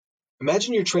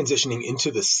Imagine you're transitioning into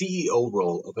the CEO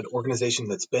role of an organization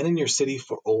that's been in your city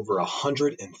for over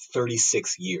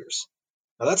 136 years.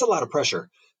 Now, that's a lot of pressure,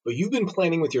 but you've been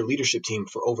planning with your leadership team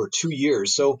for over 2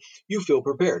 years, so you feel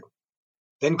prepared.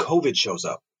 Then COVID shows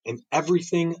up, and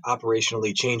everything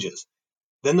operationally changes.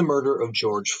 Then the murder of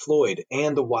George Floyd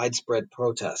and the widespread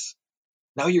protests.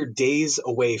 Now you're days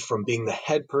away from being the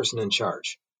head person in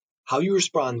charge. How you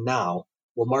respond now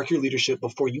will mark your leadership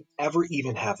before you ever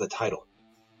even have the title.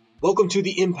 Welcome to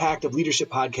the Impact of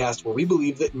Leadership podcast, where we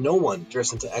believe that no one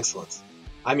drifts into excellence.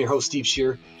 I'm your host, Steve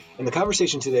Shear, and the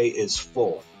conversation today is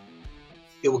full.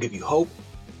 It will give you hope.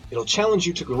 It'll challenge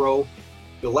you to grow.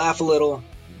 You'll laugh a little.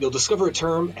 You'll discover a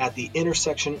term at the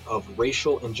intersection of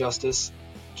racial injustice,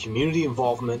 community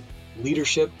involvement,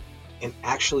 leadership, and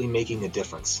actually making a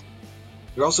difference.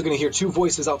 You're also going to hear two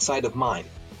voices outside of mine.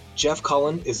 Jeff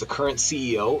Collen is the current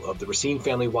CEO of the Racine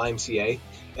Family YMCA,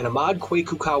 and Ahmad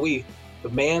Qawi, the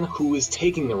man who is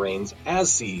taking the reins as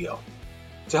CEO.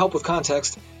 To help with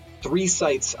context, 3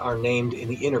 sites are named in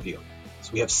the interview.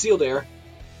 So we have Sealed Air,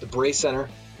 the Bray Center,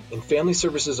 and Family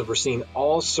Services of Racine,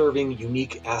 all serving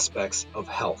unique aspects of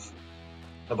health.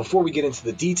 Now, before we get into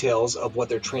the details of what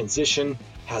their transition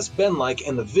has been like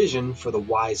and the vision for the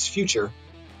Y's future,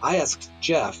 I asked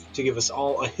Jeff to give us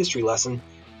all a history lesson,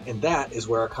 and that is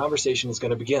where our conversation is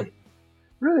going to begin.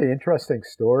 Really interesting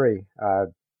story.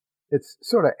 It's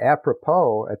sort of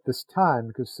apropos at this time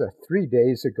because 3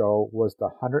 days ago was the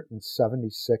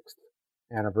 176th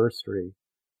anniversary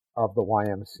of the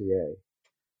YMCA.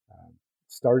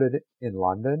 Started in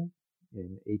London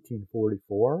in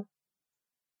 1844.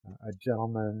 A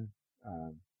gentleman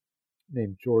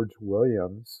named George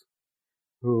Williams,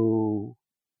 who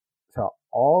saw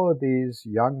all of these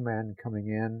young men coming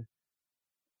in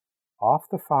off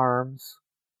the farms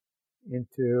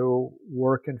into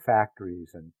work in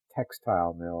factories and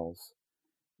textile mills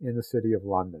in the city of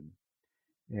London.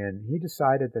 And he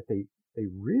decided that they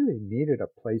really needed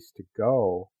a place to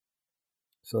go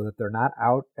so that they're not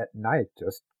out at night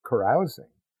just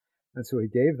carousing. And so he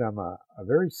gave them a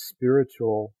very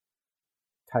spiritual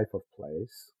type of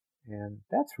place. And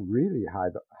that's really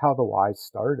how the Y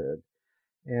started.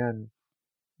 And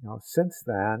since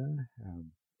then,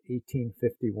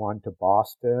 1851 to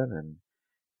Boston and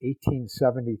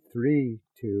 1873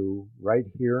 to right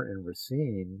here in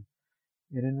Racine,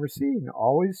 and in Racine,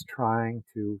 always trying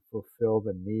to fulfill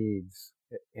the needs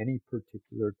at any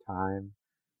particular time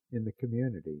in the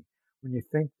community. When you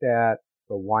think that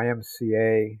the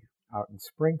YMCA out in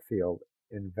Springfield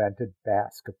invented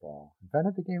basketball,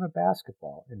 invented the game of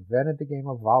basketball, invented the game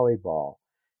of volleyball,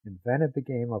 invented the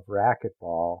game of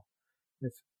racquetball,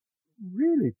 it's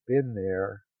really been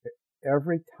there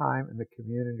every time in the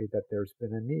community that there's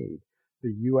been a need.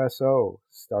 The USO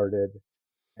started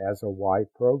as a Y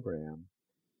program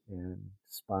and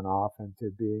spun off into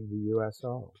being the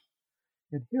USO.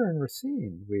 And here in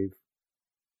Racine, we've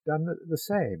done the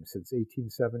same since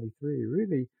 1873,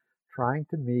 really trying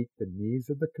to meet the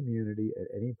needs of the community at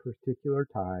any particular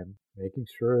time, making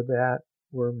sure that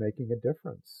we're making a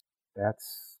difference.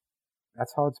 That's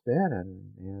how it's been,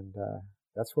 and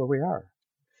that's where we are.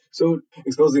 So,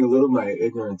 exposing a little of my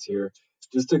ignorance here,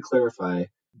 just to clarify,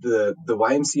 the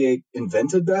YMCA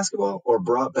invented basketball or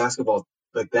brought basketball,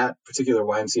 like that particular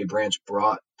YMCA branch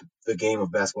brought the game of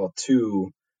basketball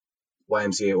to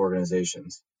YMCA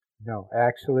organizations? No,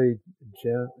 actually,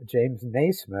 James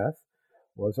Naismith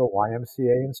was a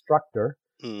YMCA instructor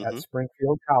at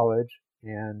Springfield College,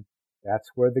 and that's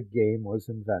where the game was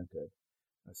invented.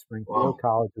 Springfield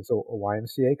College is a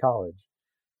YMCA college.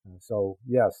 So,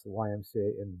 yes, the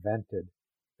YMCA invented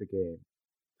the game.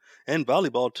 And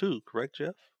volleyball, too, correct,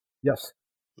 Jeff? Yes.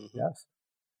 Yes.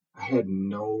 I had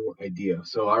no idea.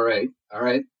 So, all right.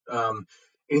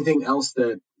 Anything else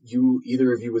that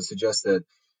either of you would suggest that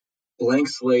blank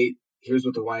slate, here's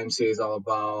what the YMCA is all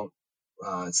about,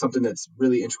 something that's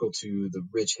really integral to the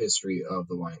rich history of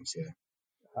the YMCA?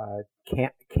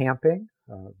 Camping.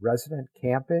 Resident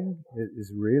camping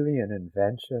is really an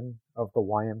invention of the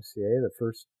YMCA. The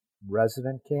first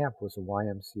resident camp was a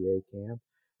YMCA camp.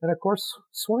 And, of course,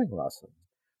 swimming lessons.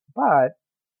 But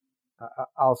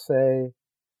I'll say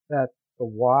that the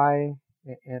Y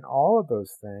and all of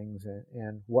those things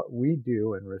and what we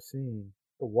do in Racine,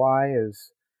 the Y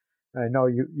is, I know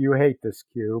you hate this,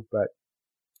 Q, but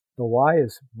the Y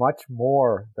is much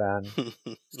more than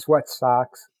sweat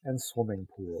socks and swimming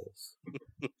pools.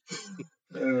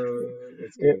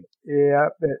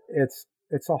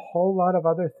 It's a whole lot of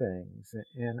other things.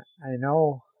 And I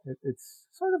know it's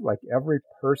sort of like every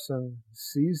person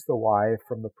sees the Y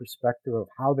from the perspective of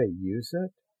how they use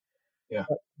it. Yeah.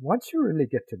 But once you really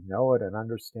get to know it and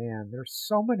understand, there's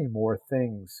so many more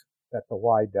things that the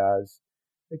Y does,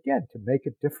 again, to make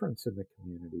a difference in the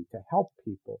community, to help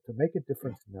people, to make a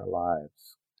difference in their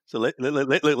lives. So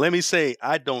let me say,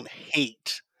 I don't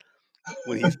hate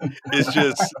when he's. It's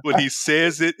just when he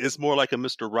says it, it's more like a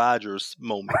Mister Rogers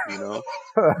moment, you know.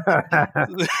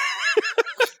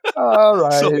 All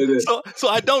So right. It is. so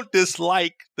I don't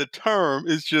dislike the term.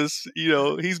 It's just,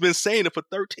 he's been saying it for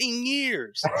 13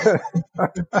 years.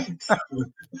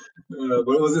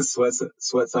 What was it?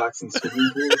 Sweat socks and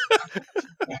swimming pools.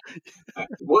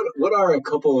 What are a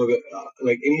couple of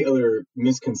like any other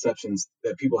misconceptions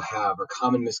that people have, or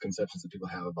common misconceptions that people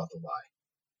have about the Y?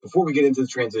 Before we get into the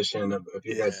transition of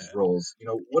your guys' Yeah. roles,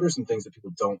 what are some things that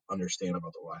people don't understand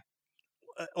about the Y?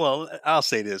 Well, I'll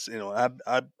say this,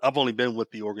 I've only been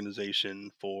with the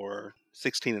organization for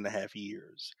 16 and a half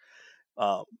years.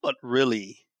 But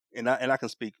really, and I can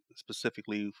speak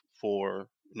specifically for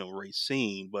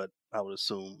Racine, but I would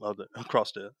assume other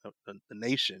across the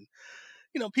nation.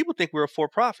 People think we're a for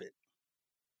profit.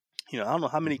 I don't know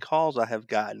how many calls I have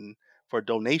gotten for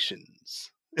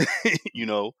donations. you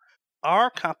know, our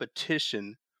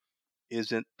competition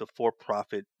isn't the for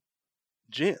profit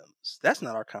gyms. That's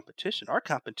not our competition. Our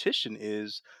competition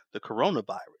is the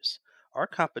coronavirus. Our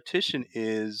competition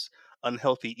is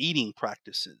unhealthy eating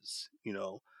practices.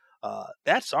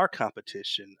 That's our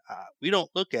competition. We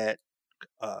don't look at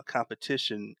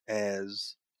competition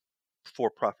as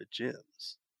for-profit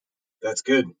gyms. That's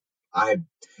good. I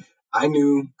I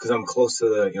knew because I'm close to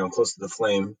the close to the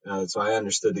flame, so I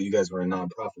understood that you guys were a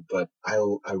nonprofit. But I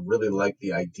really like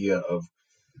the idea of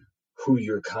who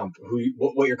your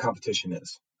what your competition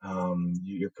is.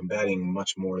 You're combating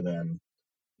much more than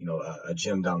a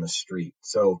gym down the street.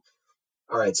 So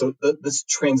all right, so let's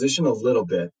transition a little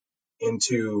bit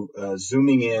into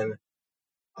zooming in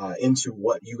into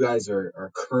what you guys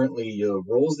are currently, the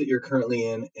roles that you're currently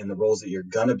in and the roles that you're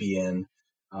gonna be in,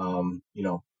 um, you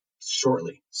know,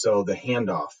 shortly. So the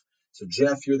handoff. So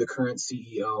Jeff, you're the current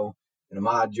CEO, and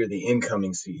Ahmad, you're the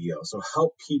incoming CEO. So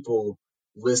help people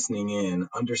listening in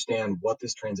understand what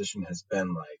this transition has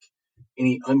been like.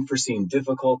 Any unforeseen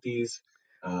difficulties,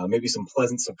 maybe some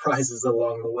pleasant surprises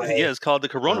along the Yeah, way. it's called the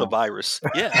Uh, coronavirus.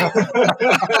 Yeah.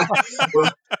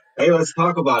 well, hey, let's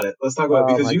talk about it. Let's talk about it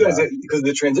Oh because my you guys, God. because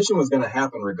the transition was going to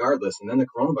happen regardless, and then the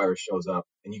coronavirus shows up,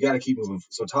 and you got to keep moving.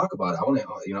 So talk about it. I want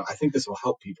to, I think this will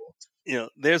help people.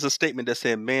 There's a statement that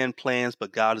said, "Man plans,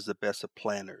 but God is the best of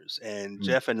planners." And Mm,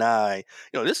 Jeff and I,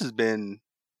 this has been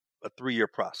a 3-year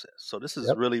process. So this is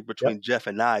Yep. really Yep. between Jeff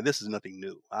and I. This is nothing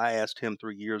new. I asked him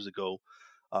 3 years ago,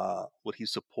 would he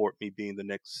support me being the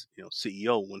next,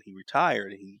 CEO when he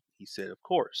retired, and he said, of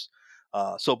course.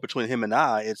 So between him and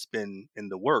I, it's been in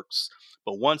the works.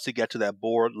 But once it got to that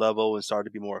board level and started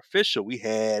to be more official, we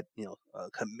had, a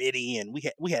committee, and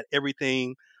we had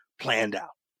everything planned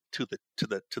out to the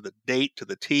date, to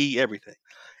the T, everything.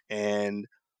 And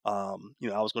I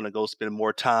was going to go spend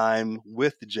more time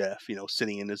with Jeff,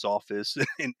 sitting in his office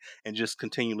and just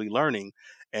continually learning.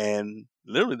 And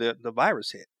literally, the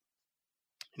virus hit.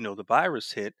 The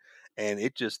virus hit, and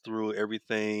it just threw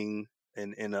everything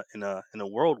in a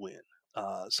whirlwind.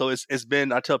 So it's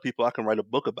been. I tell people I can write a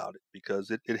book about it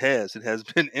because it has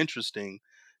been interesting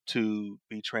to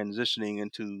be transitioning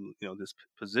into this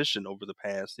position over the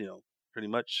past pretty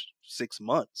much 6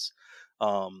 months.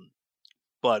 Um,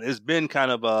 but it's been kind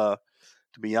of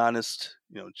to be honest,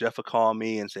 Jeff will call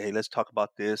me and say, "Hey, let's talk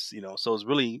about this." So it's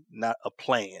really not a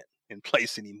plan in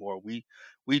place anymore.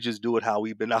 We just do it how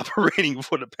we've been operating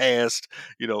for the past,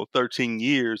 13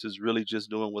 years. Is really just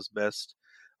doing what's best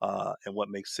and what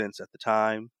makes sense at the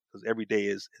time, because every day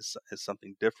is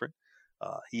something different.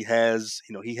 He has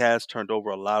turned over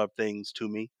a lot of things to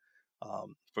me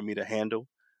for me to handle.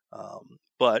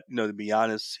 But to be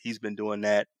honest, he's been doing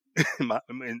that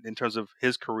in terms of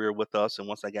his career with us. And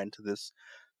once I got into this,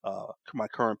 my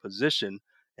current position,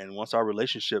 and once our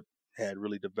relationship had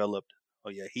really developed, oh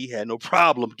yeah, he had no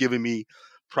problem giving me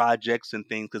projects and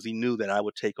things because he knew that I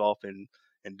would take off and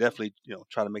definitely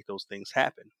try to make those things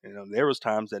happen. There was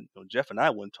times that Jeff and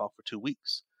I wouldn't talk for 2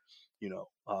 weeks.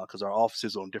 Because our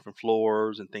offices on different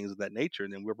floors and things of that nature,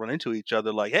 and then we'll run into each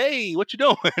other like, "Hey, what you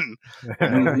doing?" you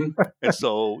know. hmm And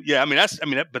so, yeah,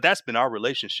 but that's been our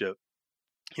relationship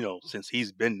since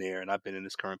he's been there and I've been in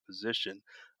this current position,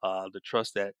 the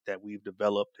trust that we've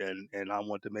developed, and I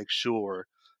want to make sure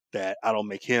that I don't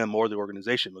make him or the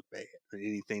organization look bad in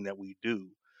anything that we do.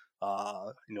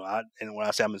 And when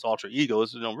I say I'm his alter ego,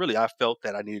 is really I felt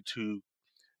that I needed to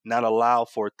not allow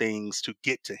for things to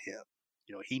get to him.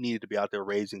 He needed to be out there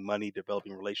raising money,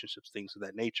 developing relationships, things of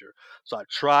that nature. So I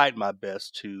tried my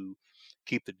best to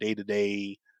keep the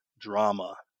day-to-day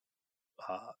drama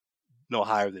no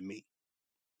higher than me,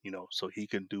 so he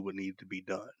can do what needed to be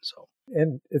done. So,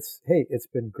 and it's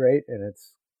been great, and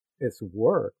it's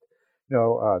worked.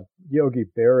 Yogi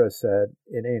Berra said,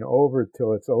 "It ain't over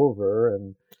till it's over,"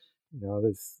 and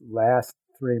this last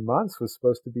 3 months was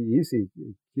supposed to be easy.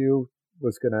 Q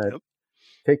was going to yep.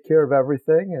 take care of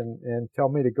everything and tell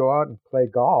me to go out and play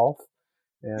golf,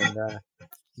 and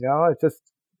it just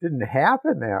didn't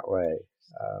happen that way.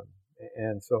 Um,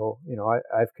 and so,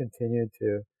 I've continued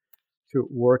to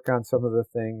work on some of the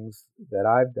things that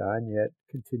I've done, yet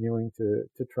continuing to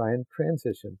try and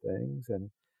transition things. And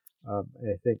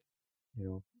I think,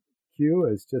 Q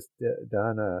has just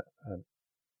done an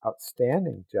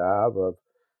outstanding job of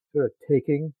sort of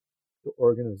taking the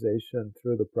organization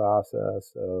through the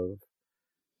process of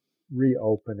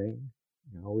reopening.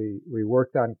 We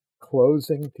worked on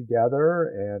closing together,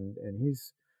 and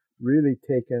he's really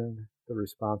taken the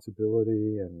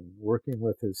responsibility and working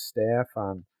with his staff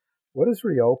on what does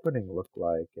reopening look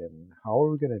like and how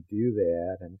are we going to do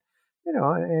that.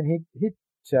 And he'd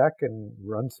check and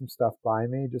run some stuff by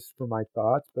me just for my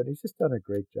thoughts, but he's just done a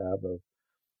great job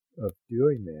of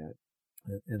doing that.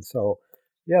 And so,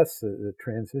 yes, the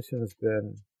transition has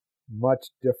been much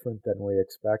different than we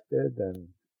expected,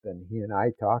 than he and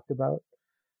I talked about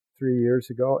 3 years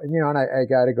ago. And I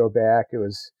got to go back. I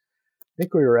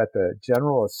think we were at the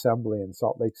General Assembly in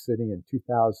Salt Lake City in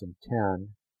 2010,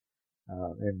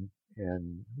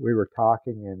 and we were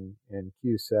talking, and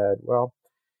Q said, "Well,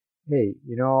 hey,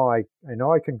 I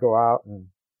know I can go out and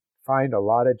find a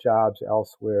lot of jobs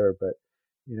elsewhere, but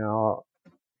you know,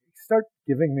 start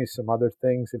giving me some other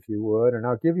things if you would, and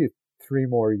I'll give you 3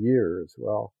 more years."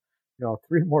 Well,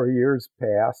 3 more years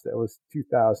passed. That was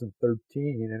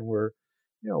 2013, and we're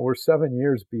 7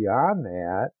 years beyond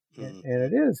that, and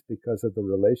it is because of the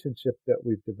relationship that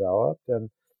we've developed.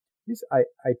 And I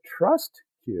trust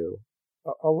Q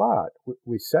a lot.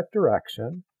 We set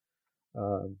direction,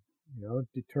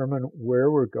 determine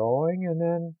where we're going, and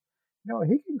then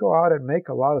he can go out and make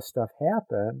a lot of stuff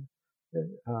happen.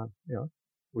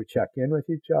 We check in with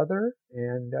each other,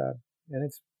 and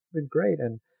it's been great.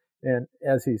 And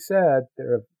as he said,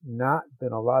 there have not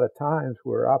been a lot of times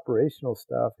where operational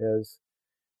stuff has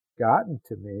gotten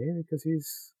to me because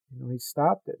he's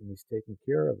stopped it and he's taken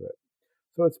care of it.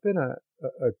 So it's been a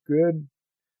good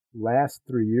last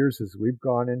 3 years as we've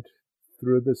gone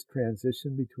through this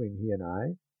transition between he and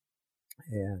I.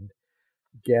 And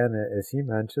again, as he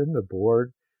mentioned, the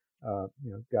board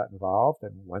got involved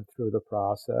and went through the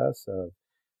process of,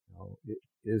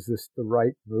 is this the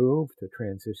right move to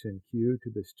transition Q to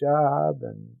this job?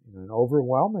 And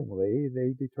overwhelmingly,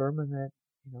 they determined that,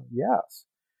 yes.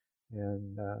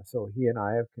 And so he and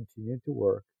I have continued to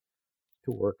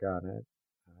work on it.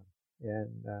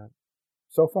 And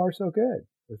so far, so good.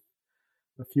 With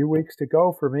a few weeks to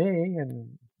go for me,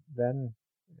 and then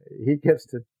he gets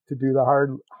to do the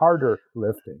harder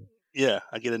lifting. Yeah,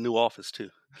 I get a new office too.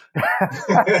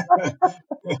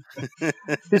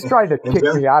 He's trying to kick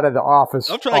me out of the office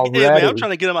already. I'm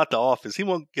trying to get him out the office. He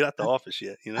won't get out the office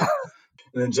yet, And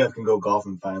then Jeff can go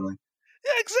golfing finally.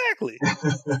 Yeah, exactly.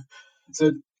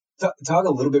 So talk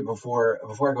a little bit before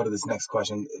I go to this next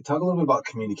question. Talk a little bit about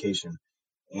communication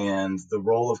and the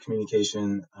role of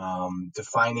communication,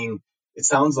 defining. It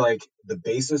sounds like the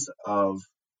basis of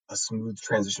a smooth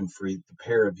transition for the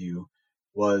pair of you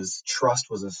was trust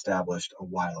was established a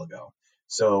while ago.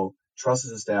 So trust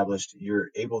is established. You're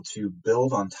able to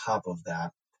build on top of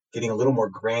that, getting a little more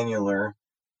granular.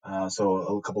 So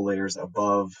a couple layers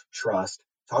above trust.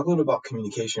 Talk a little about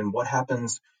communication. What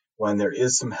happens when there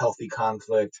is some healthy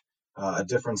conflict, a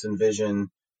difference in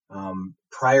vision,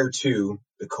 prior to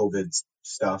the COVID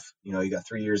stuff? You got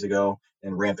 3 years ago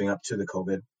and ramping up to the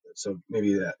COVID. So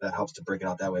maybe that helps to break it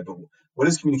out that way. But what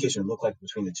does communication look like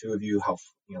between the two of you? How,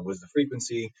 what is the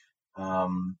frequency?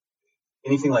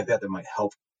 Anything like that might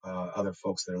help other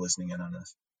folks that are listening in on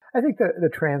this. I think the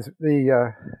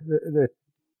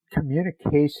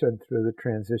communication through the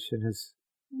transition has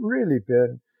really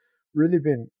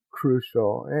been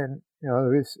crucial. And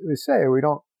we say we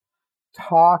don't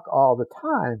talk all the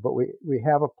time, but we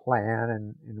have a plan,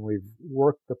 and we've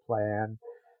worked the plan.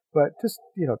 But just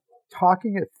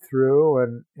talking it through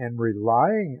and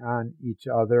relying on each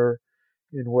other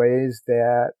in ways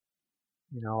that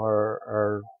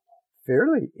are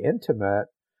fairly intimate.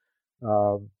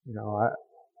 I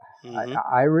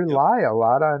rely a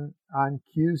lot on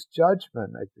Q's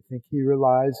judgment. I think he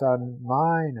relies on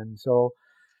mine, and so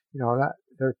that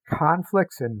there are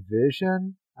conflicts in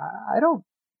vision. I don't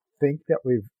think that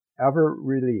we've ever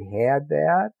really had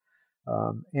that.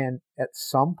 And at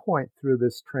some point through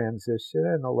this transition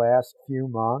in the last few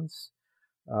months,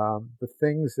 the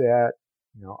things that,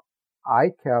 you know, I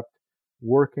kept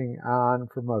working on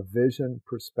from a vision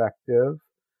perspective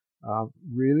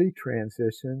really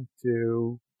transitioned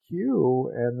to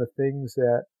Q and the things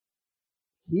that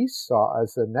he saw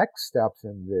as the next steps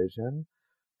in vision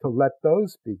to let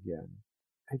those begin.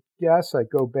 I guess I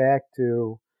go back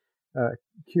to uh,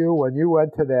 Q when you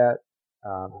went to that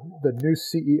the new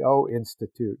CEO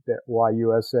Institute that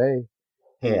YUSA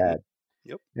Hmm. had,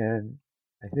 Yep. and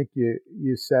I think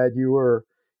you said you were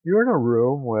in a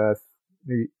room with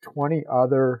maybe 20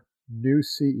 other new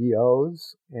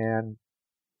CEOs, and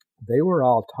they were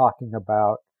all talking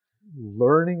about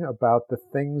learning about the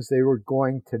things they were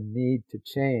going to need to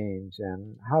change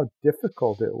and how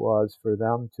difficult it was for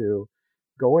them to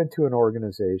go into an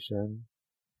organization,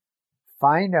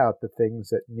 find out the things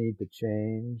that need to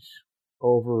change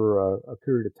over a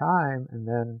period of time, and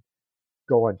then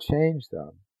go and change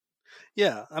them.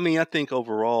 Yeah. I mean, I think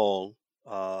overall,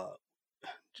 uh,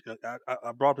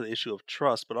 I brought up the issue of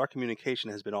trust, but our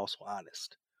communication has been also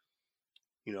honest.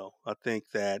 I think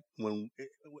that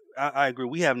I agree,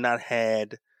 we have not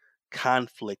had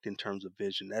conflict in terms of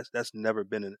vision. That's never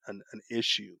been an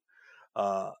issue.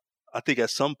 Uh, I think at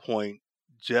some point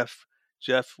Jeff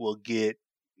Jeff will get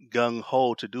gung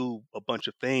ho to do a bunch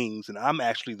of things, and I'm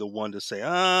actually the one to say,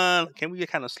 can we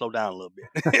kind of slow down a little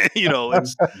bit?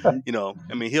 It's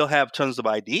I mean, he'll have tons of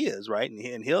ideas, right?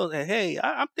 And he'll say, hey,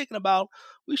 I'm thinking about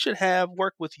we should have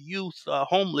work with youth,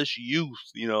 homeless youth.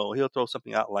 He'll throw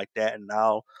something out like that, and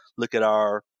I'll look at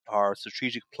our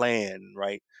strategic plan,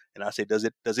 right? And I say, does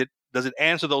it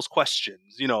answer those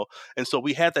questions? And so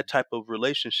we had that type of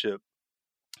relationship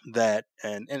that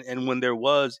and when there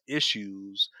was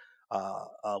issues,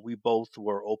 we both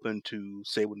were open to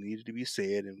say what needed to be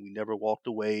said, and we never walked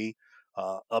away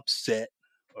upset,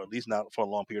 or at least not for a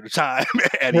long period of time,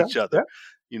 at Yeah, each other. yeah,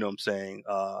 You know what I'm saying?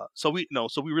 So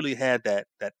we really had that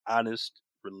honest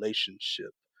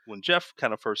relationship. When Jeff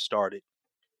kind of first started,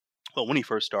 well, when he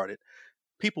first started,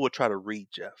 people would try to read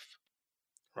Jeff,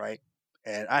 right?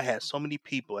 And I had so many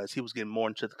people, as he was getting more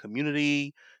into the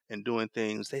community and doing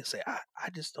things, they say, I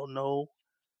just don't know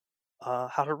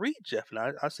how to read Jeff.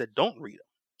 And I said, don't read him,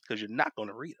 because you're not going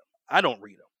to read him. I don't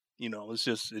read him. It's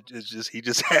just he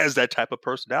just has that type of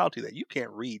personality that you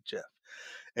can't read Jeff.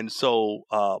 And so,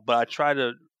 but I try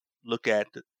to look at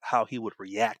how he would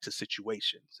react to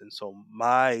situations. And so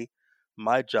my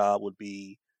job would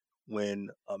be, when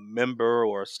a member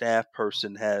or a staff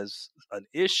person has an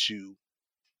issue,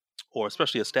 or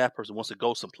especially a staff person wants to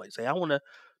go someplace, hey, I want to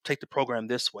take the program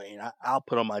this way, and I'll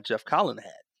put on my Jeff Collen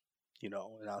hat, and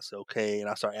I'll say, okay. And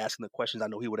I start asking the questions I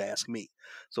know he would ask me.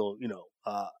 So,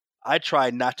 I try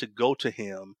not to go to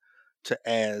him to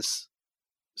ask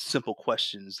simple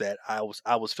questions that I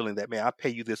was feeling that, man, I pay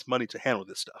you this money to handle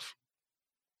this stuff,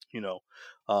 you know.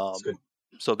 It's Um, good.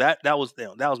 so that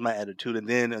was my attitude. And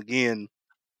then again,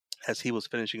 as he was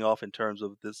finishing off in terms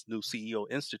of this new CEO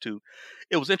Institute,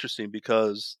 it was interesting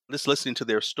because just listening to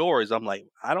their stories, I'm like,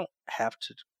 I don't have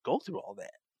to go through all that,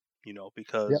 yep,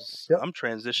 because yep. I'm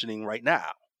transitioning right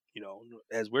now.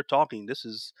 As we're talking, this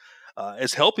is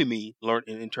it's helping me learn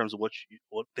in terms of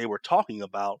what they were talking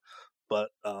about. But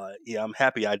yeah, I'm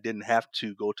happy I didn't have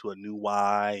to go to a new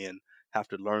Y and have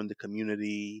to learn the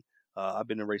community. I've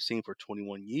been in Racine for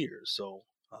 21 years, so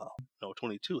no,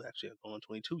 22 actually. I'm going on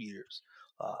 22 years.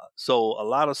 So a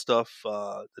lot of stuff,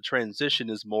 the transition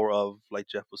is more of, like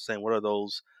Jeff was saying, what are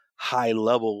those high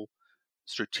level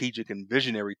strategic and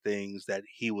visionary things that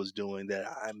he was doing that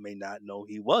I may not know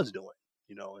he was doing,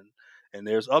 and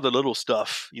there's other little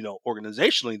stuff,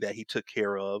 organizationally, that he took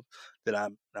care of, that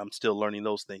I'm still learning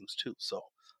those things too. So,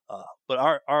 but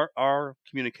our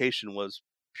communication was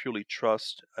purely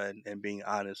trust and being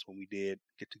honest when we did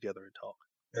get together and talk.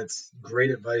 That's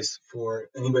great advice for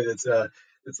anybody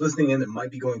that's listening in that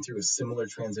might be going through a similar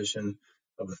transition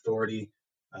of authority,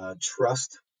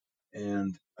 trust,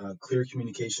 and clear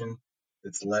communication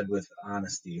that's led with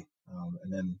honesty,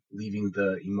 and then leaving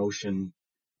the emotion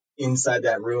inside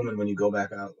that room. And when you go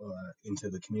back out into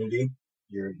the community,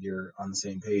 you're on the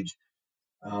same page.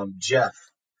 Jeff,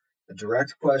 a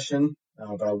direct question,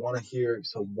 but I want to hear.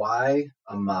 So, why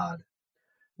Ahmad?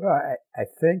 Well, I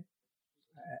think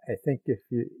if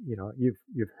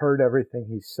you've heard everything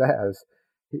he says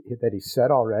that he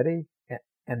said already,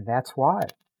 and that's why.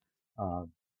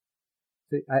 Um,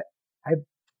 see, I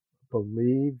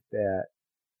believe that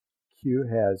Q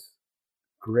has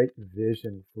great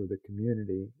vision for the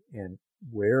community and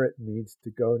where it needs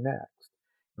to go next.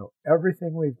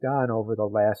 Everything we've done over the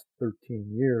last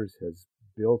 13 years has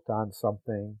built on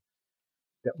something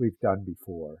that we've done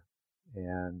before,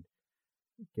 and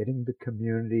getting the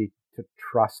community to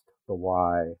trust the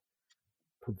why,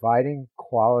 providing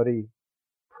quality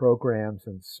programs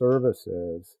and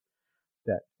services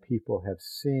that people have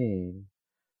seen,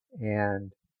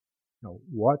 and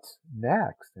what's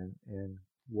next, and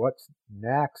what's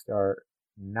next are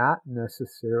not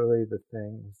necessarily the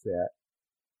things that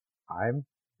I'm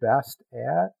best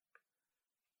at,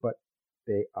 but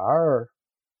they are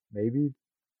maybe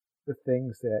the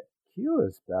things that Q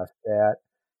is best at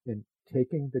in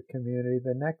taking the community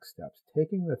the next steps,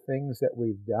 taking the things that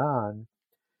we've done,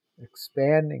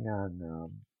 expanding on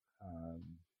them,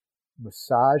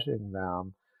 massaging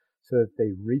them so that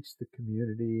they reach the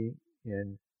community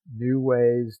in new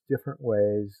ways, different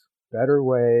ways, better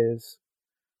ways.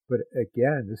 But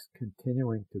again, just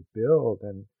continuing to build,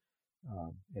 and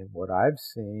what I've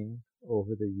seen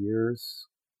over the years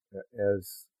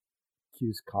as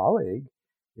Q's colleague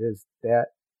is that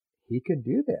he can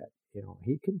do that.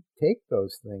 He can take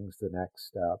those things the next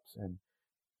steps and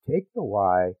take the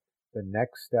why the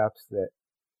next steps that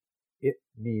it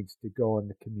needs to go in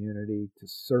the community to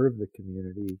serve the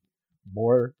community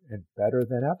more and better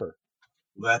than ever.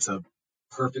 Well, that's a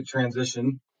perfect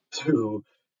transition to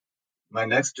my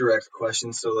next direct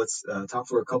question. So let's talk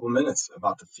for a couple minutes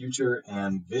about the future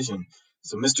and vision.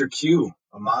 So, Mr. Q,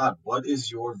 Ahmad, what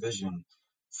is your vision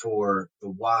for the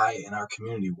Y in our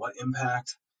community? What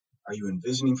impact are you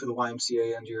envisioning for the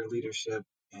YMCA under your leadership?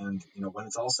 And when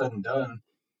it's all said and done,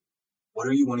 what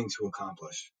are you wanting to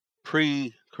accomplish?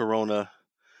 Pre-corona,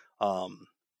 um,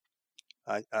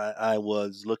 I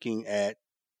was looking at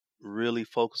really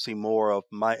focusing more of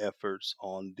my efforts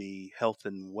on the health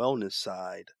and wellness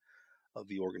side of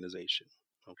the organization.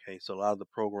 Okay, so a lot of the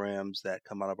programs that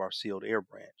come out of our sealed air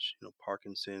branch,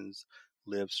 Parkinson's,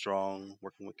 Live Strong,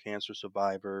 working with cancer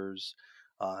survivors,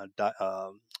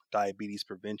 diabetes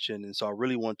prevention, and so I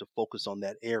really wanted to focus on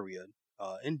that area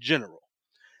in general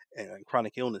and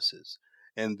chronic illnesses.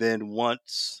 And then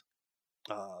once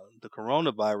the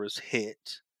coronavirus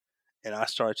hit, and I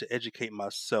started to educate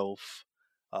myself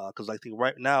because I think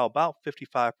right now about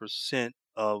 55%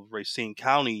 of Racine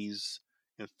County's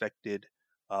infected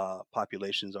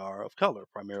populations are of color.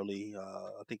 Primarily,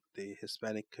 I think the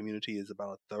Hispanic community is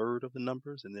about a third of the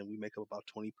numbers, and then we make up about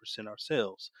 20%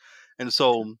 ourselves. And Okay.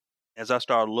 so, as I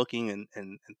started looking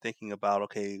and thinking about,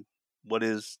 okay, what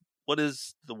is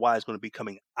the why is going to be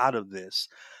coming out of this,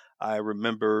 I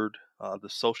remembered the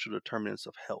social determinants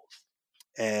of health.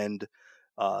 And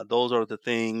those are the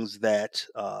things that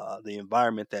the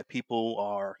environment that people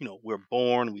are, we're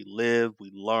born, we live,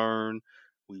 we learn,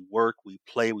 we work, we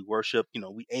play, we worship,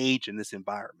 we age in this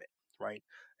environment, right?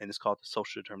 And it's called the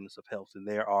social determinants of health. And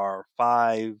there are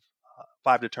five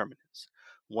determinants.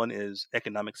 One is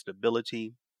economic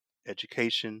stability,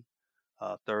 education.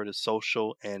 Third is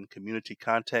social and community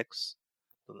context,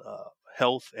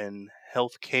 health and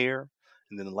health care.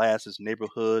 And then the last is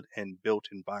neighborhood and built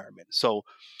environment. So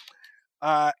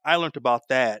I learned about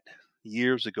that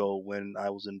years ago when I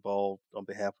was involved on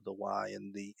behalf of the Y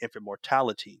and the infant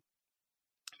mortality,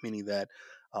 meaning that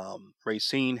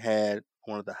Racine had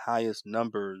one of the highest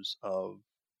numbers of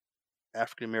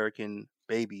African American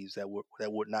babies that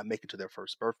would not make it to their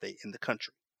first birthday in the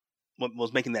country. What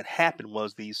was making that happen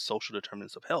was these social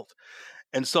determinants of health.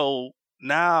 And so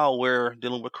now we're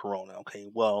dealing with corona. Okay,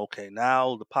 well, okay,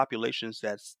 now the populations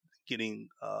that's getting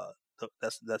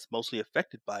that's mostly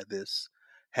affected by this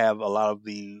have a lot of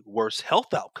the worst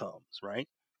health outcomes, right?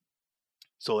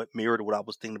 So it mirrored what I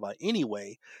was thinking about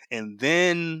anyway. And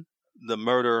then the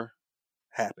murder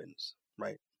happens,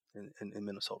 right? In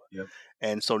Minnesota. Yep.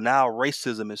 And so now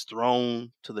racism is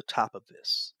thrown to the top of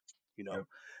this, you know. Yep.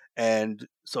 And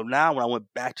so now when I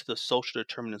went back to the social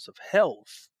determinants of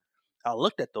health, I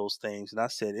looked at those things and I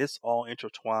said, it's all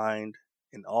intertwined.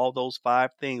 In all those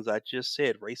five things I just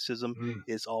said, racism Mm,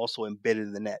 is also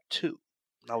embedded in that too.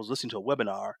 I was listening to a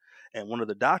webinar and one of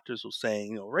the doctors was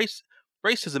saying,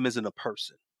 racism isn't a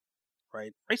person,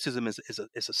 right? Racism is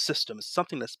a system. It's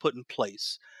something that's put in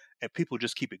place and people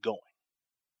just keep it going.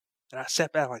 And I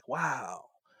sat back like, wow,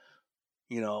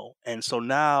 and so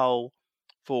now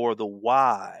for the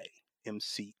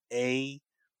YMCA,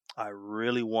 I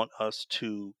really want us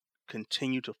to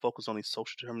continue to focus on these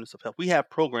social determinants of health. We have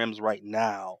programs right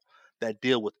now that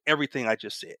deal with everything I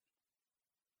just said.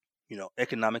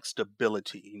 Economic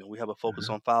stability. We have a focus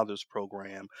mhm. on fathers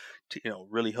program to,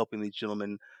 really helping these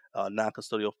gentlemen,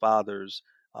 non-custodial fathers,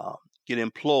 get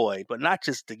employed, but not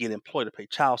just to get employed to pay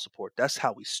child support. That's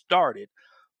how we started.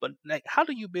 But like, how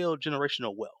do you build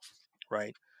generational wealth,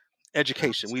 right?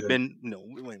 Education. That's We've good.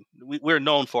 been, we're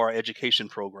known for our education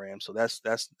program, so that's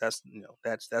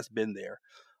been there.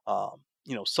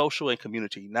 Social and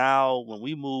community. Now, when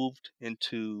we moved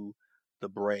into the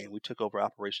Bray and we took over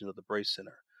operations of the Bray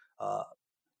Center, uh,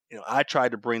 I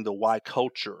tried to bring the Y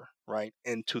culture right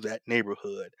into that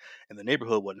neighborhood, and the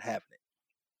neighborhood wasn't having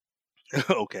it.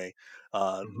 Okay,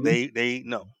 Hmm. they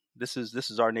no. This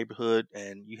is our neighborhood,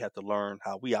 and you have to learn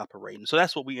how we operate. And so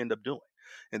that's what we end up doing.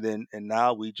 And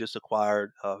now we just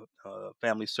acquired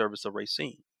Family Service of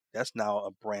Racine. That's now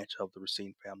a branch of the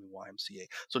Racine Family YMCA.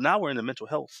 So now we're in the mental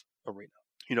health arena.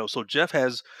 So Jeff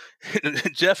has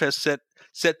Jeff has set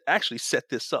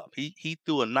this up. He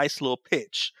threw a nice little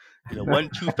pitch.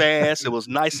 Wasn't too fast. It was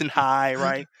nice and high,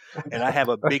 right? And I have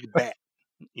a big bat.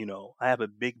 I have a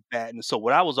big bat. And so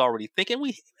what I was already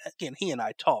thinking, he and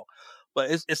I talk, but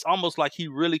it's almost like he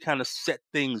really kind of set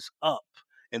things up.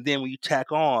 And then when you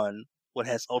tack on what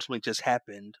has ultimately just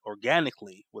happened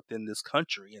organically within this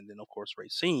country, and then of course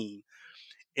Racine,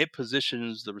 it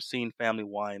positions the Racine Family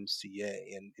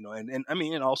YMCA, and I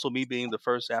mean, and also me being the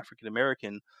first African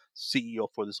American CEO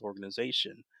for this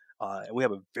organization. And we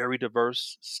have a very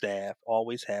diverse staff,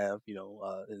 always have,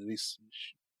 at least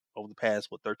over the past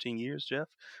 13 years, Jeff,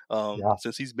 Yeah.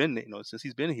 since he's been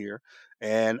here,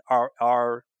 and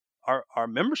our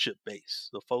membership base,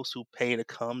 the folks who pay to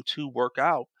come to work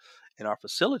out in our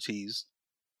facilities,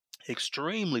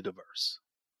 extremely diverse.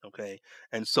 Okay,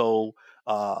 and so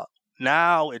uh,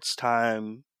 now it's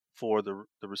time for the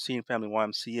Racine Family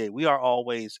YMCA. We are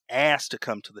always asked to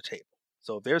come to the table.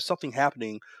 So if there's something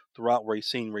happening throughout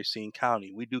Racine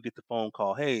County, we do get the phone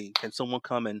call. Hey, can someone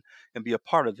come and be a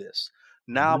part of this?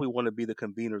 Now Hmm. we want to be the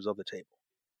conveners of the table.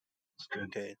 That's good.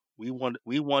 Okay, we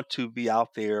want to be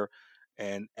out there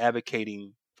and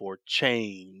advocating for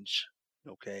change.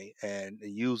 Okay, and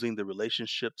using the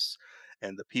relationships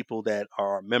and the people that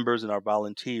are our members and our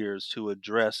volunteers to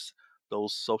address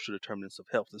those social determinants of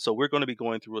health. And so we're going to be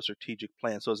going through a strategic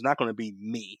plan. So it's not going to be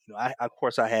me. Of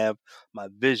course I have my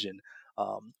vision,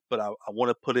 but I want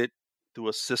to put it through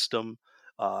a system,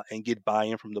 and get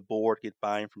buy-in from the board, get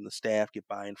buy-in from the staff, get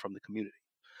buy-in from the community.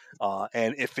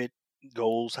 And if it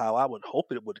goes how I would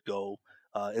hope it would go,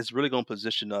 it's really going to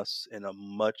position us in a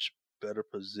much better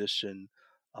position,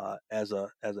 as a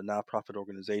nonprofit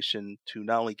organization, to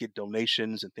not only get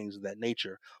donations and things of that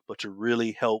nature, but to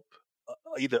really help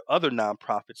either other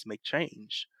nonprofits make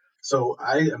change. So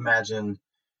I imagine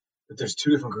that there's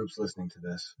two different groups listening to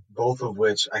this, both of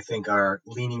which I think are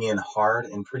leaning in hard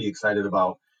and pretty excited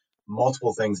about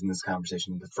multiple things in this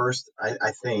conversation. The first,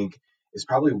 I think, is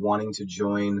probably wanting to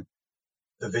join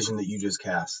the vision that you just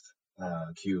cast,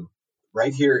 Q,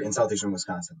 right here in southeastern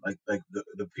Wisconsin. Like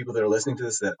the people that are listening to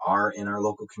this that are in our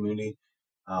local community,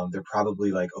 they're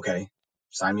probably like, okay,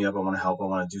 sign me up. I want to help. I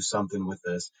want to do something with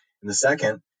this. And the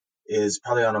second is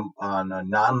probably on a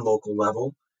non-local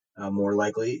level, more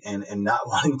likely, and not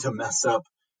wanting to mess up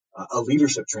a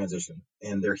leadership transition.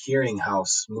 And they're hearing how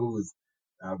smooth,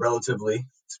 relatively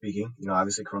speaking,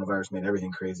 obviously coronavirus made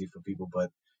everything crazy for people, but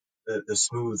the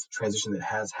smooth transition that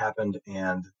has happened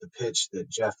and the pitch that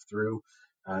Jeff threw,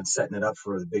 setting it up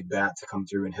for the big bat to come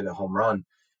through and hit a home run.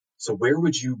 So where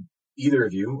would you, either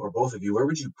of you or both of you, where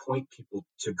would you point people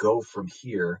to go from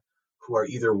here who are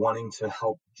either wanting to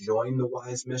help join the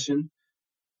WISE mission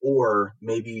or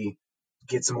maybe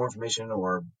get some more information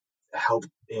or help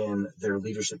in their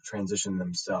leadership transition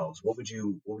themselves? What would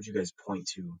you guys point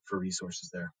to for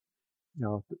resources there?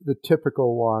 The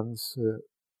typical ones,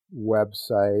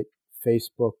 website,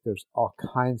 Facebook, there's all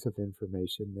kinds of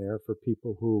information there for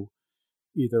people who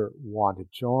either want to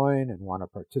join and want to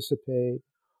participate,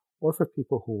 or for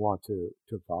people who want to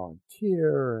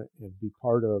volunteer and be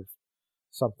part of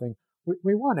something.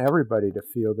 We want everybody to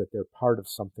feel that they're part of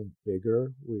something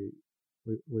bigger. We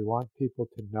want people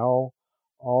to know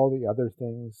all the other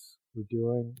things we're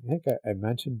doing. I think I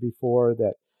mentioned before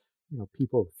that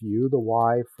people view the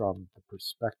why from the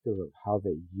perspective of how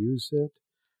they use it,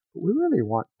 but we really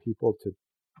want people to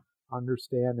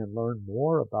understand and learn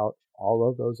more about all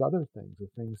of those other things, the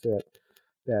things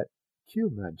that Q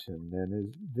mentioned and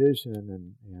his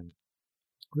vision and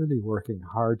really working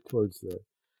hard towards the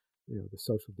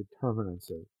social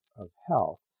determinants of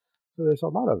health. So there's a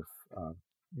lot of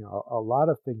a lot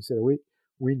of things that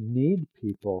we need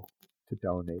people to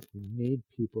donate. We need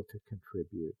people to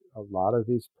contribute. A lot of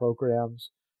these programs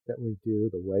that we do,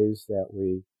 the ways that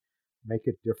we make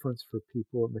a difference for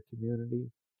people in the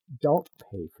community, don't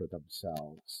pay for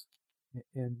themselves.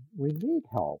 And we need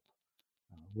help.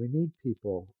 We need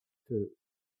people to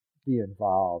be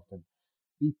involved and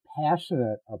be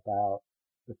passionate about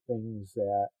the things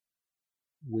that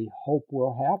we hope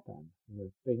will happen,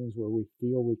 the things where we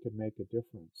feel we can make a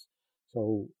difference.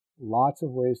 So lots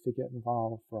of ways to get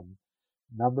involved, from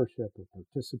membership or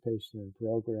participation in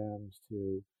programs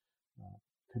to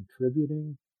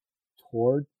contributing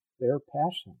toward their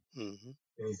passion. Mm-hmm.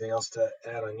 Anything else to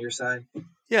add on your side?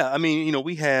 Yeah, I mean,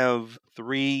 we have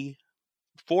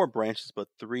 4 branches, but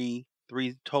three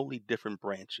totally different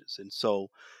branches. And so,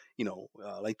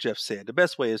 like Jeff said, the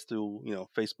best way is through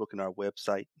Facebook and our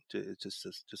website to just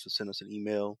to send us an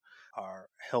email. Our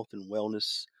health and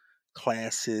wellness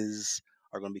classes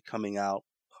are going to be coming out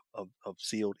of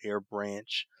Sealed Air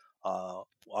branch. A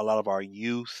lot of our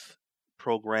youth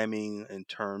programming in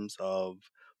terms of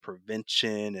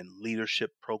prevention and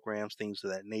leadership programs, things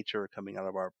of that nature, are coming out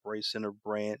of our Brace Center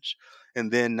branch.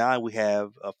 And then now we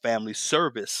have a family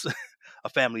service, a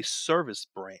family service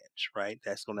branch, right?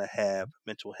 That's going to have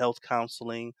mental health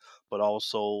counseling, but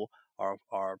also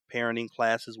our parenting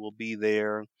classes will be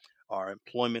there. Our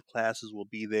employment classes will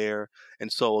be there.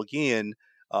 And so again,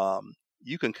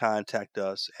 you can contact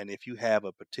us. And if you have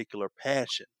a particular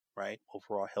passion, right,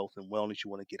 overall health and wellness,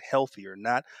 you want to get healthier,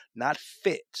 not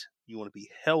fit. You want to be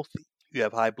healthy. You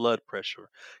have high blood pressure,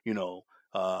 you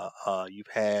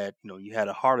had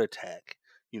a heart attack,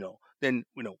 then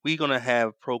we're going to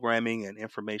have programming and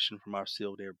information from our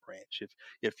Sealed Air branch.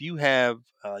 If you have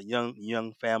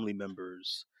young family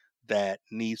members that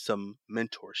need some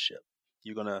mentorship,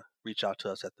 you're going to reach out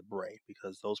to us at the Bray,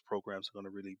 because those programs are going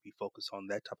to really be focused on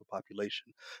that type of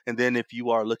population. And then if you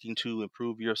are looking to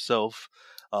improve yourself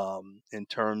in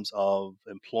terms of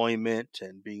employment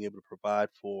and being able to provide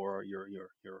for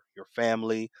your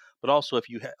family, but also if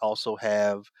you also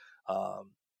have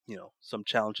some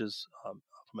challenges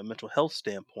from a mental health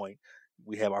standpoint,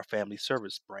 we have our family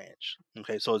service branch.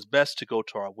 Okay, so it's best to go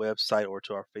to our website or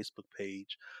to our Facebook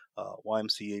page,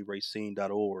 YMCA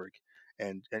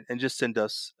and just send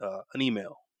us an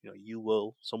email.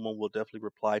 Someone will definitely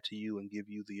reply to you and give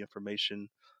you the information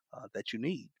that you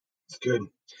need. It's good.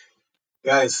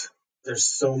 Guys, there's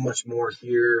so much more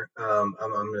here. I'm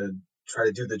going to try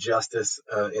to do the justice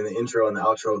in the intro and the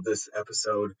outro of this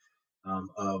episode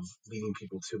of leading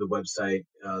people to the website.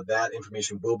 That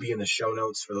information will be in the show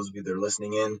notes for those of you that are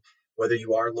listening in. Whether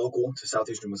you are local to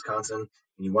southeastern Wisconsin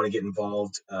and you want to get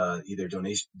involved, either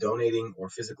donating or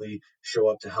physically show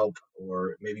up to help,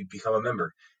 or maybe become a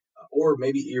member, or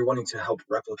maybe you're wanting to help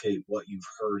replicate what you've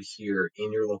heard here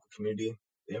in your local community,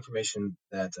 the information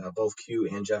that both Q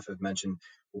and Jeff have mentioned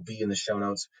will be in the show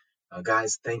notes.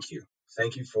 Guys, thank you.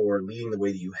 Thank you for leading the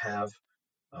way that you have.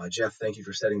 Jeff, thank you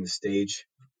for setting the stage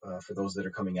for those that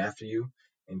are coming after you.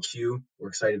 And Q, we're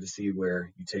excited to see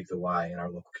where you take the Y in our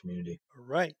local community. All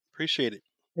right. Appreciate it.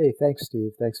 Hey, thanks,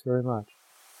 Steve. Thanks very much.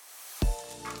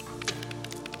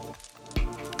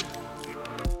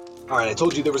 All right, I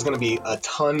told you there was going to be a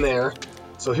ton there.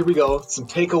 So here we go. Some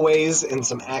takeaways and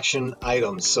some action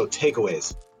items. So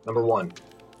takeaways. Number 1,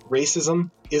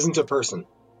 racism isn't a person.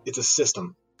 It's a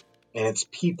system. And it's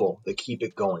people that keep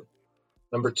it going.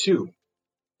 Number 2,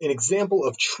 an example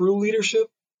of true leadership,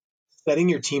 setting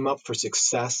your team up for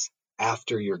success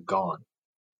after you're gone.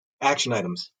 Action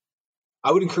items.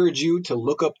 I would encourage you to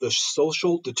look up the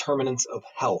social determinants of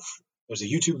health. There's a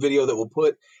YouTube video that we'll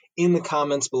put in the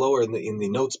comments below or in the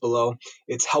notes below.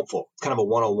 It's helpful. It's kind of a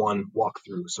 101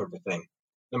 walkthrough sort of a thing.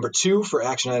 Number 2, for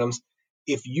action items,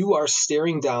 if you are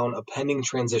staring down a pending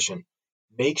transition,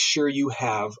 make sure you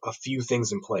have a few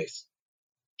things in place.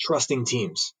 Trusting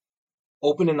teams,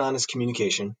 open and honest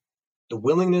communication, the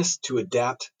willingness to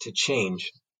adapt to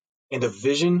change, and a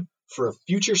vision for a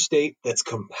future state that's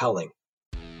compelling.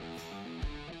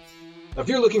 Now, if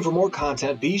you're looking for more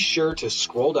content, be sure to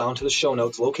scroll down to the show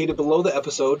notes located below the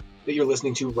episode that you're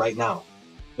listening to right now.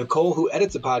 Nicole, who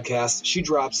edits the podcast, she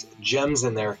drops gems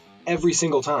in there every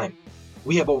single time.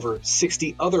 We have over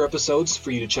 60 other episodes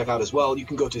for you to check out as well. You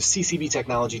can go to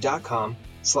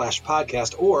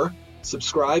ccbtechnology.com/podcast or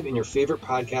subscribe in your favorite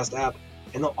podcast app,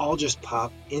 and they'll all just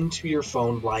pop into your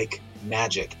phone like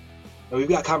magic. Now, we've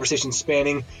got conversations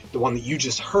spanning the one that you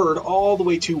just heard all the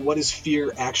way to what does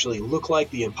fear actually look like,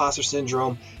 the imposter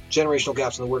syndrome, generational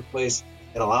gaps in the workplace,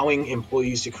 and allowing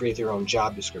employees to create their own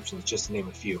job descriptions, just to name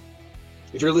a few.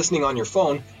 If you're listening on your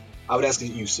phone, I would ask that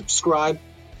you subscribe,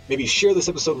 maybe share this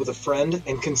episode with a friend,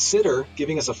 and consider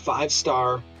giving us a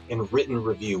 5-star and written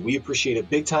review. We appreciate it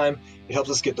big time. It helps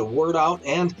us get the word out,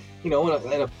 and in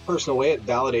a personal way, it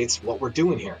validates what we're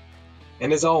doing here.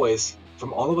 And as always,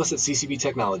 from all of us at CCB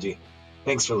Technology,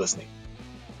 thanks for listening.